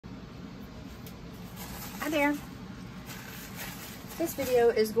Hi there. This video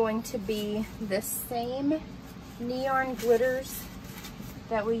is going to be the same neon glitters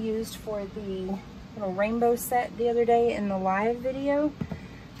that we used for the little rainbow set the other day in the live video,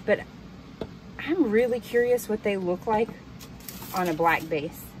 but I'm really curious what they look like on a black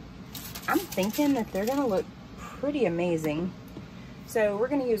base. I'm thinking that they're gonna look pretty amazing. So we're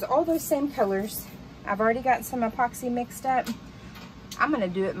gonna use all those same colors. I've already got some epoxy mixed up. I'm gonna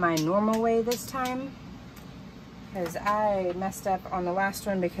do it my normal way this time because I messed up on the last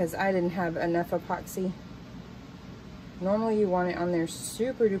one because I didn't have enough epoxy. Normally you want it on there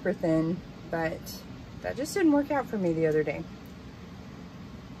super duper thin, but that just didn't work out for me the other day.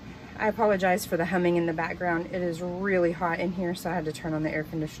 I apologize for the humming in the background. It is really hot in here, so I had to turn on the air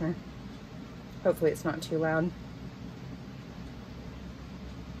conditioner. Hopefully it's not too loud.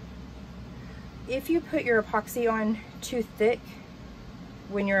 If you put your epoxy on too thick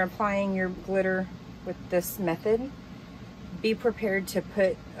when you're applying your glitter with this method, be prepared to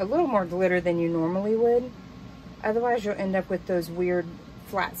put a little more glitter than you normally would. Otherwise you'll end up with those weird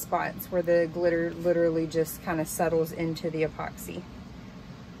flat spots where the glitter literally just kind of settles into the epoxy.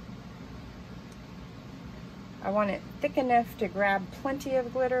 I want it thick enough to grab plenty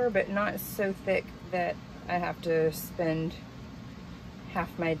of glitter, but not so thick that I have to spend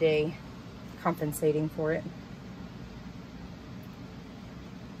half my day compensating for it.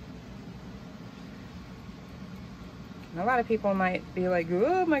 And a lot of people might be like,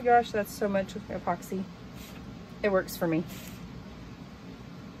 oh my gosh, that's so much epoxy. It works for me.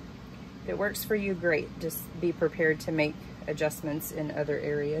 If it works for you, great. Just be prepared to make adjustments in other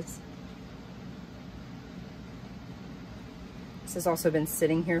areas. This has also been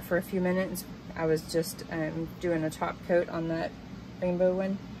sitting here for a few minutes. I was just doing a top coat on that rainbow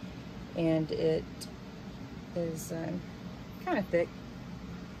one, and it is kind of thick.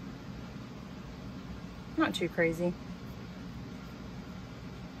 Not too crazy.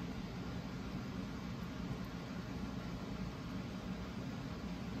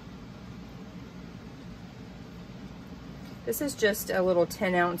 This is just a little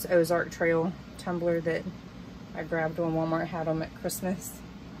 10-ounce Ozark Trail tumbler that I grabbed when Walmart had them at Christmas.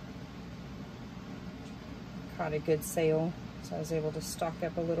 Caught a good sale, so I was able to stock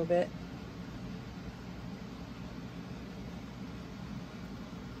up a little bit.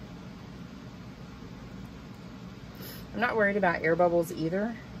 I'm not worried about air bubbles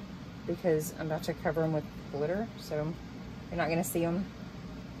either because I'm about to cover them with glitter, so you're not going to see them.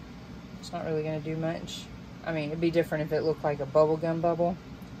 It's not really going to do much. I mean, it'd be different if it looked like a bubblegum bubble,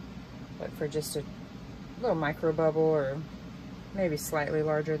 but for just a little micro bubble or maybe slightly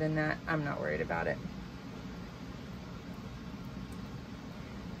larger than that, I'm not worried about it.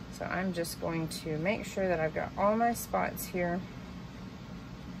 So I'm just going to make sure that I've got all my spots here.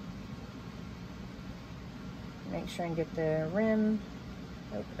 Make sure and get the rim.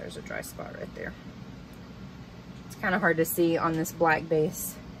 Oh, there's a dry spot right there. It's kind of hard to see on this black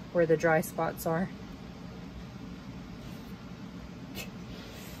base where the dry spots are.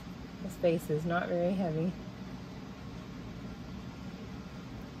 This base is not very heavy.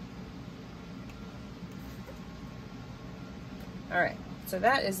 All right, so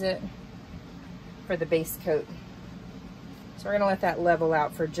that is it for the base coat. So we're gonna let that level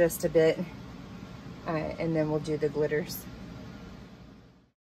out for just a bit, and then we'll do the glitters.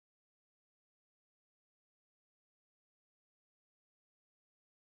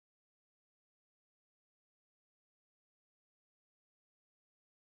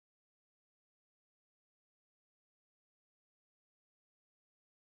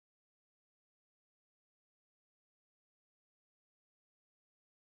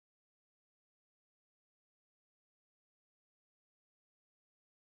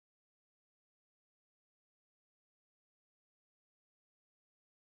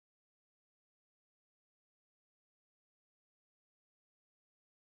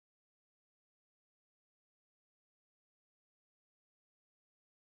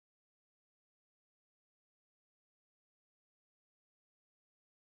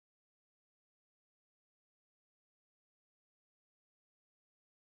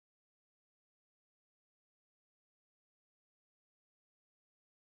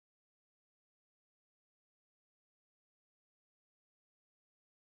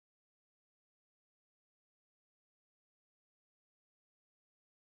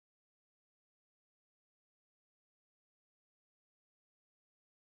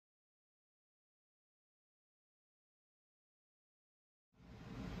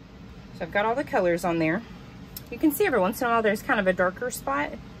 So I've got all the colors on there. You can see every once in a while there's kind of a darker spot.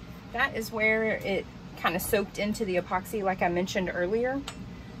 That is where it kind of soaked into the epoxy like I mentioned earlier.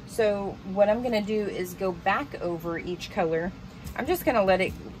 So what I'm gonna do is go back over each color. I'm just gonna let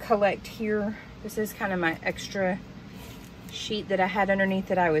it collect here. This is kind of my extra sheet that I had underneath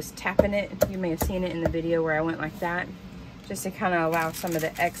that I was tapping it. You may have seen it in the video where I went like that, just to kind of allow some of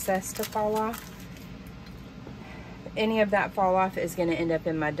the excess to fall off. Any of that fall off is gonna end up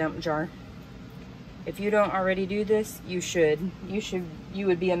in my dump jar. If you don't already do this, you should. You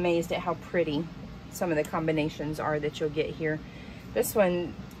would be amazed at how pretty some of the combinations are that you'll get here. This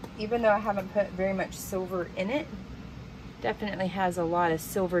one, even though I haven't put very much silver in it, definitely has a lot of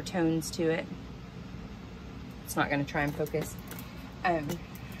silver tones to it. It's not going to try and focus.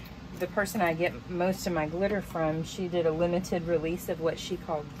 The person I get most of my glitter from, she did a limited release of what she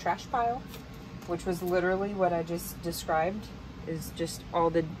called trash pile, which was literally what I just described, is just all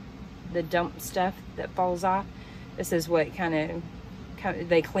the dump stuff that falls off. This is what kind of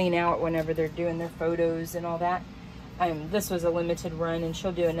they clean out whenever they're doing their photos and all that. This was a limited run, and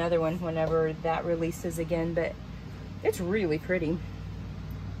she'll do another one whenever that releases again, but it's really pretty.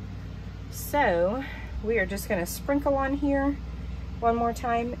 So we are just gonna sprinkle on here one more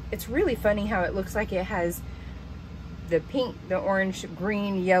time. It's really funny how it looks like it has the pink, the orange,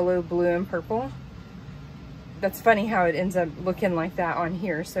 green, yellow, blue, and purple. That's funny how it ends up looking like that on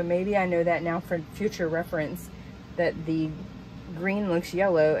here. So maybe I know that now for future reference, that the green looks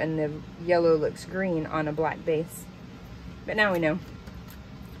yellow and the yellow looks green on a black base. But now we know.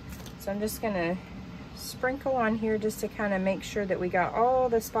 So I'm just gonna sprinkle on here just to kind of make sure that we got all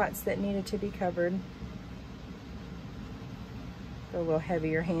the spots that needed to be covered. Go a little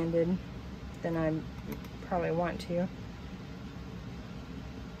heavier handed than I probably want to,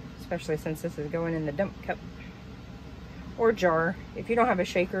 especially since this is going in the dump cup or jar. If you don't have a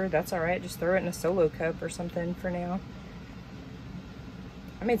shaker, that's all right. Just throw it in a solo cup or something for now.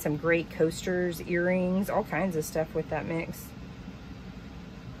 I made some great coasters, earrings, all kinds of stuff with that mix.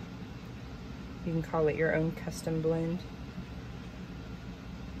 You can call it your own custom blend.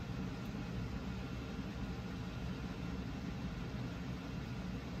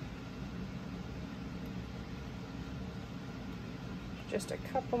 Just a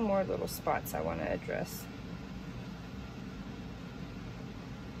couple more little spots I want to address.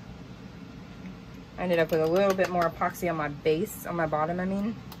 I ended up with a little bit more epoxy on my base, on my bottom I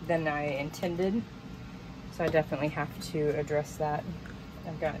mean, than I intended. So I definitely have to address that.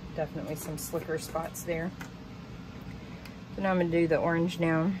 I've got definitely some slicker spots there. So now I'm gonna do the orange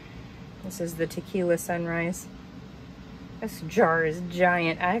now. This is the Tequila Sunrise. This jar is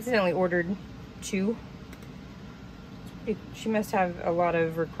giant. I accidentally ordered 2. She must have a lot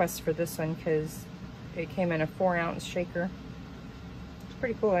of requests for this one because it came in a 4-ounce shaker.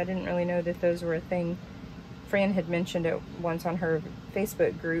 Pretty cool. I didn't really know that those were a thing. Fran had mentioned it once on her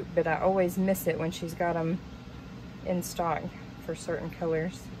Facebook group, but I always miss it when she's got them in stock for certain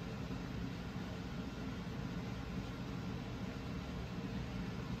colors.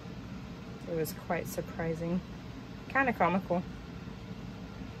 It was quite surprising. Kind of comical.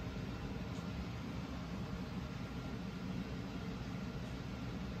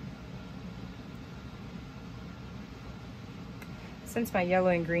 Since my yellow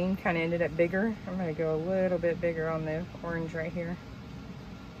and green kind of ended up bigger, I'm going to go a little bit bigger on the orange right here.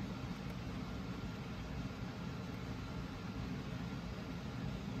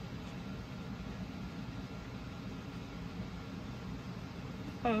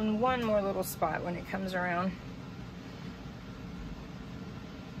 On one more little spot when it comes around.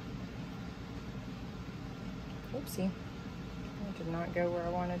 Oopsie. It did not go where I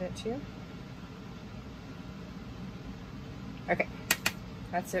wanted it to. Okay.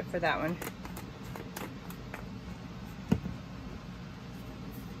 That's it for that one.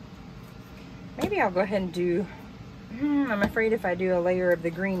 Maybe I'll go ahead and do, I'm afraid if I do a layer of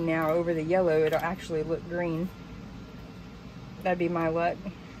the green now over the yellow, it'll actually look green. That'd be my luck.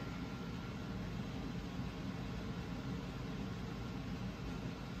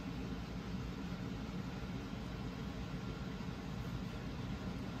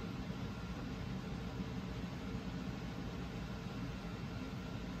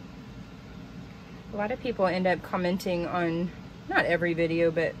 A lot of people end up commenting on, not every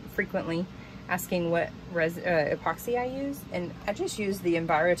video, but frequently asking what epoxy I use. And I just use the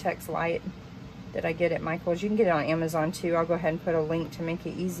Envirotex Light that I get at Michael's. You can get it on Amazon too. I'll go ahead and put a link to make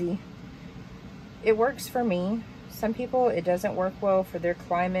it easy. It works for me. Some people, it doesn't work well for their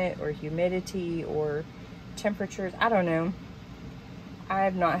climate or humidity or temperatures. I don't know. I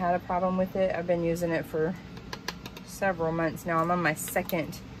have not had a problem with it. I've been using it for several months now. I'm on my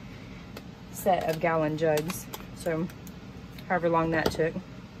 2nd set of gallon jugs, so however long that took.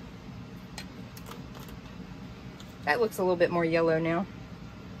 That looks a little bit more yellow now.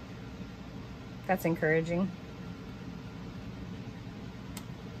 That's encouraging.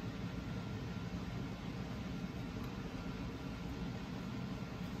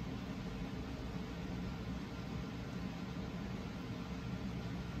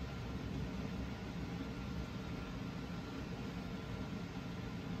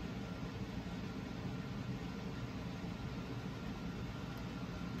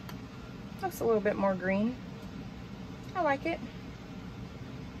 Looks a little bit more green. I like it.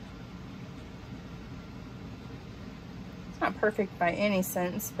 It's not perfect by any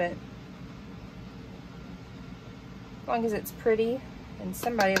sense, but as long as it's pretty and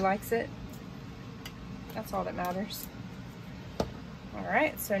somebody likes it, that's all that matters. All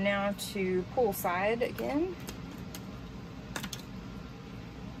right, so now to poolside again.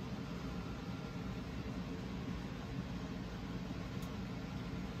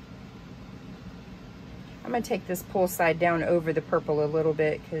 I'm gonna take this poolside down over the purple a little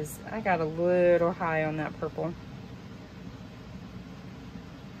bit because I got a little high on that purple.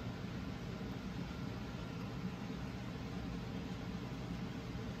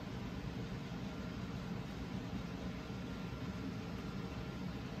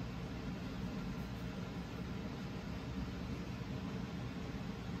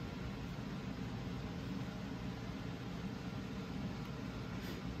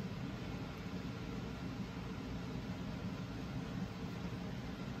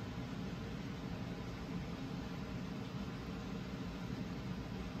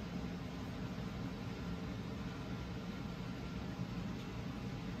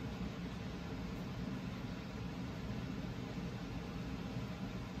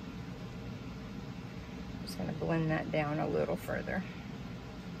 Just going to blend that down a little further.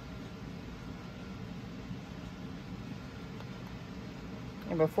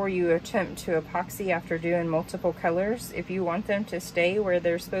 And before you attempt to epoxy after doing multiple colors, if you want them to stay where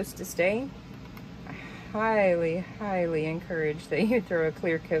they're supposed to stay, I highly, highly encourage that you throw a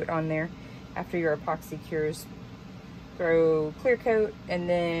clear coat on there after your epoxy cures. Throw clear coat and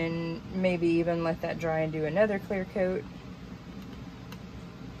then maybe even let that dry and do another clear coat.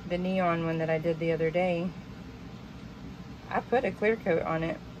 The neon one that I did the other day, I put a clear coat on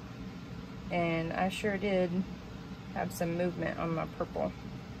it and I sure did have some movement on my purple.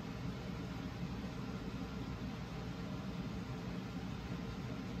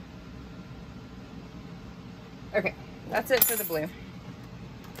 Okay, that's it for the blue.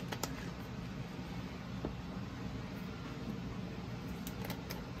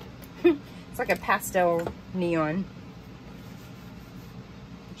 It's like a pastel neon,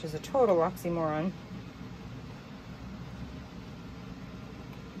 which is a total oxymoron.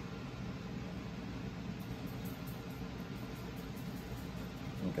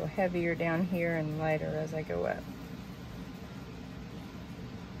 You go heavier down here and lighter as I go up.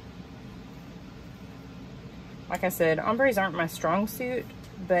 Like I said, ombres aren't my strong suit,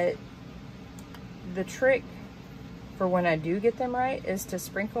 but the trick for when I do get them right is to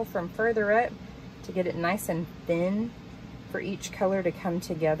sprinkle from further up to get it nice and thin for each color to come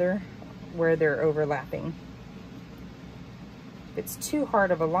together where they're overlapping. If it's too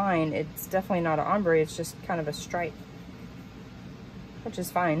hard of a line, it's definitely not an ombre, it's just kind of a stripe, which is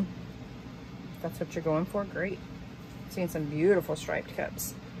fine. If that's what you're going for, great. I'm seeing some beautiful striped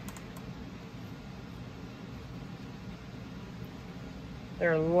cups.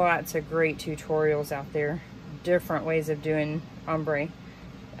 There are lots of great tutorials out there, different ways of doing ombre.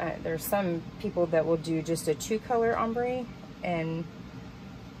 There's some people that will do just a 2-color ombre and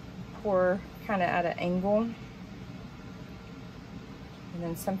pour kind of at an angle. And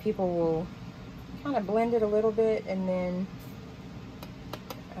then some people will kind of blend it a little bit and then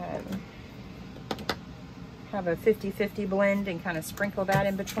have a 50-50 blend and kind of sprinkle that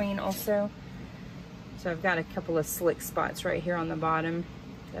in between also. So I've got a couple of slick spots right here on the bottom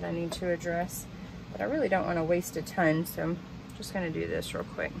that I need to address, but I really don't want to waste a ton, so I'm just going to do this real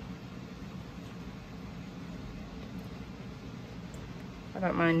quick. I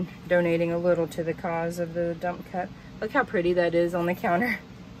don't mind donating a little to the cause of the dump cup. Look how pretty that is on the counter.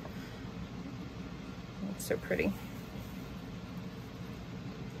 It's so pretty.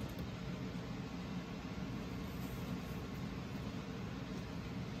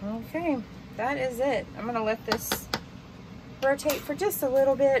 Okay, that is it. I'm gonna let this rotate for just a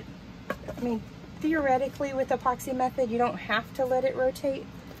little bit. I mean, theoretically with the epoxy method, you don't have to let it rotate.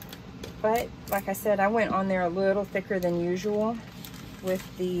 But like I said, I went on there a little thicker than usual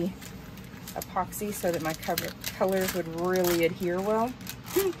with the epoxy so that my colors would really adhere well.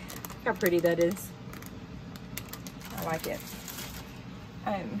 Look how pretty that is. I like it.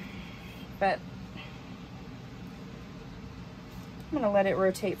 I'm gonna let it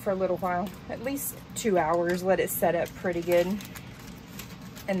rotate for a little while, at least 2 hours, let it set up pretty good.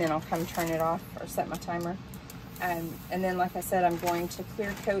 And then I'll come turn it off or set my timer. And then, like I said, I'm going to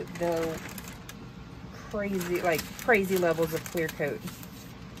clear coat the crazy levels of clear coat.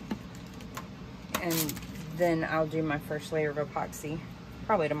 And then I'll do my first layer of epoxy,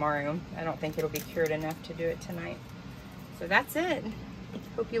 probably tomorrow. I don't think it'll be cured enough to do it tonight. So that's it.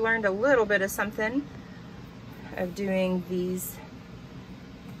 Hope you learned a little bit of something of doing these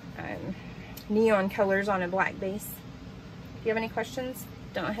neon colors on a black base. If you have any questions,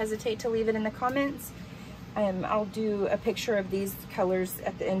 don't hesitate to leave it in the comments. I'll do a picture of these colors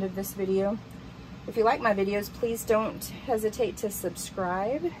at the end of this video. If you like my videos, please don't hesitate to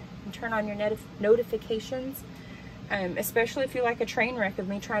subscribe and turn on your notifications, especially if you like a train wreck of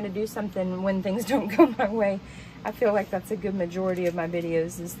me trying to do something when things don't go my way. I feel like that's a good majority of my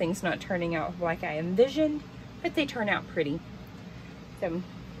videos, is things not turning out like I envisioned, but they turn out pretty. So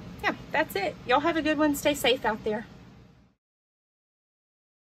yeah, that's it. Y'all have a good one. Stay safe out there.